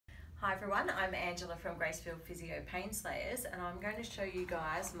Hi everyone, I'm Angela from Gracefield Physio Pain Slayers, and I'm going to show you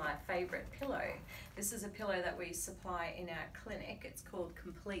guys my favourite pillow. This is a pillow that we supply in our clinic. It's called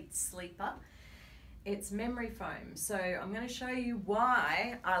Complete Sleeper. It's memory foam, so I'm going to show you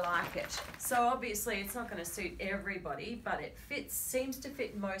why I like it. So obviously it's not going to suit everybody, but it seems to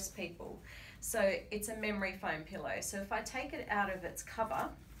fit most people. So it's a memory foam pillow. So if I take it out of its cover,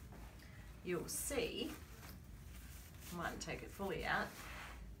 you'll see, I might take it fully out.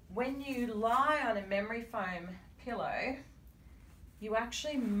 When you lie on a memory foam pillow, you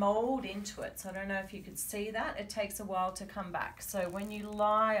actually mold into it. So I don't know if you could see that. It takes a while to come back. So when you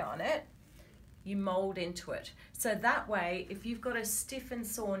lie on it, you mold into it. So that way, if you've got a stiff and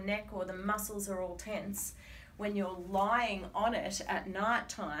sore neck or the muscles are all tense, when you're lying on it at night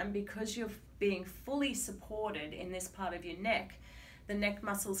time, because you're being fully supported in this part of your neck, the neck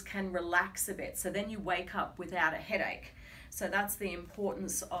muscles can relax a bit. So then you wake up without a headache. So that's the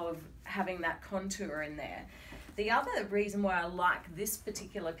importance of having that contour in there. The other reason why I like this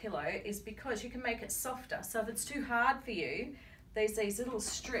particular pillow is because you can make it softer. So if it's too hard for you, there's these little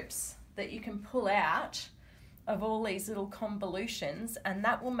strips that you can pull out of all these little convolutions, and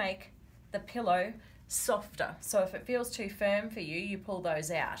that will make the pillow softer. So if it feels too firm for you, you pull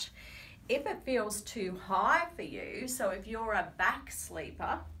those out. If it feels too high for you, so if you're a back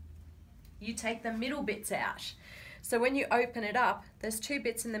sleeper, you take the middle bits out. So when you open it up, there's two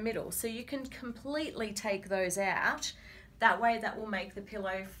bits in the middle. So you can completely take those out. That way that will make the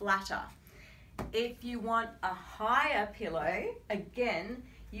pillow flatter. If you want a higher pillow, again,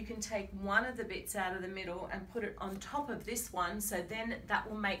 you can take one of the bits out of the middle and put it on top of this one. So then that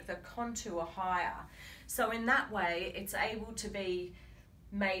will make the contour higher. So in that way, it's able to be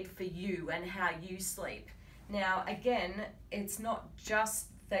made for you and how you sleep. Now, again, it's not just,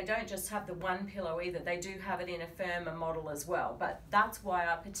 they don't just have the one pillow either. They do have it in a firmer model as well. But that's why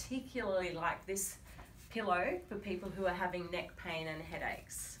I particularly like this pillow for people who are having neck pain and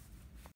headaches.